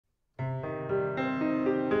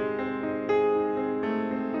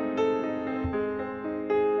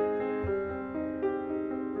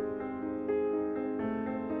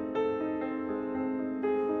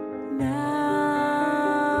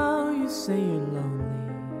lonely.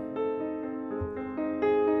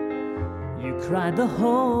 You cried the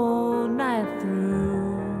whole night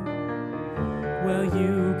through. Well,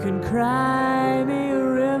 you can cry me a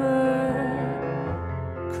river,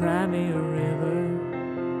 cry me a river.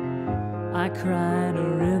 I cried a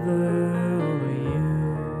river over you.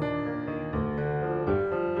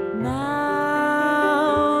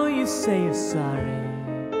 Now you say you're sorry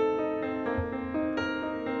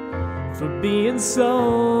for being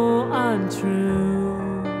so untrue.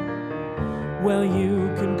 Well, you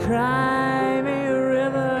can cry me a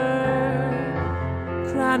river,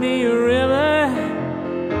 cry me a river.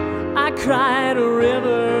 I cried a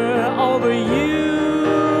river over you.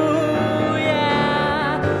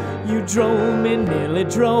 Yeah, you drove me, nearly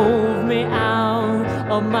drove me out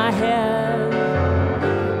of my head,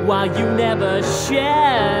 while you never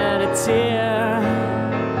shed a tear.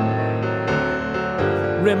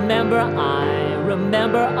 I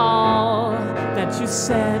remember all that you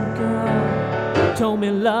said, girl. Told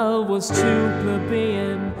me love was too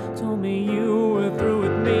plebeian, told me you were through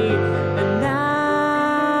with me, and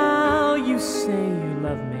now you say you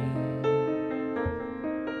love me.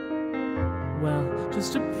 Well,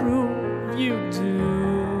 just to prove you do,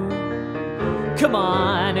 come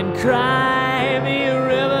on and cry me a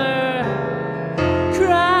river,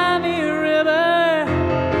 cry me a river.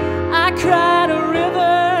 I cried a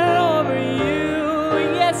river over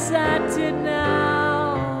you, yes I did now.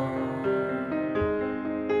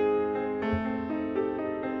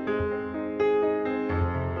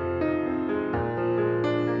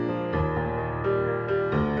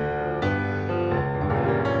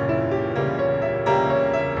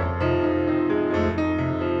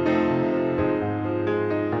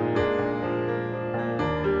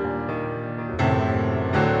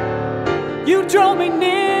 You drove me,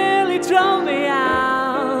 nearly drove me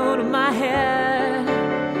out of my head,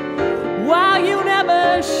 while you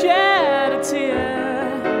never shed a tear.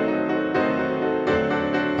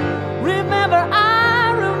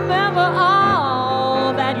 I remember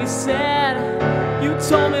all that you said. You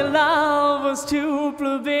told me love was too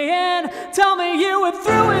plebeian, told me you were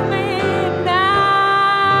through with me.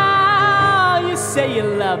 Now you say you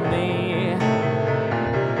love me.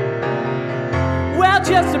 Well,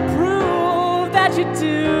 just to prove that you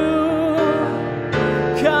do,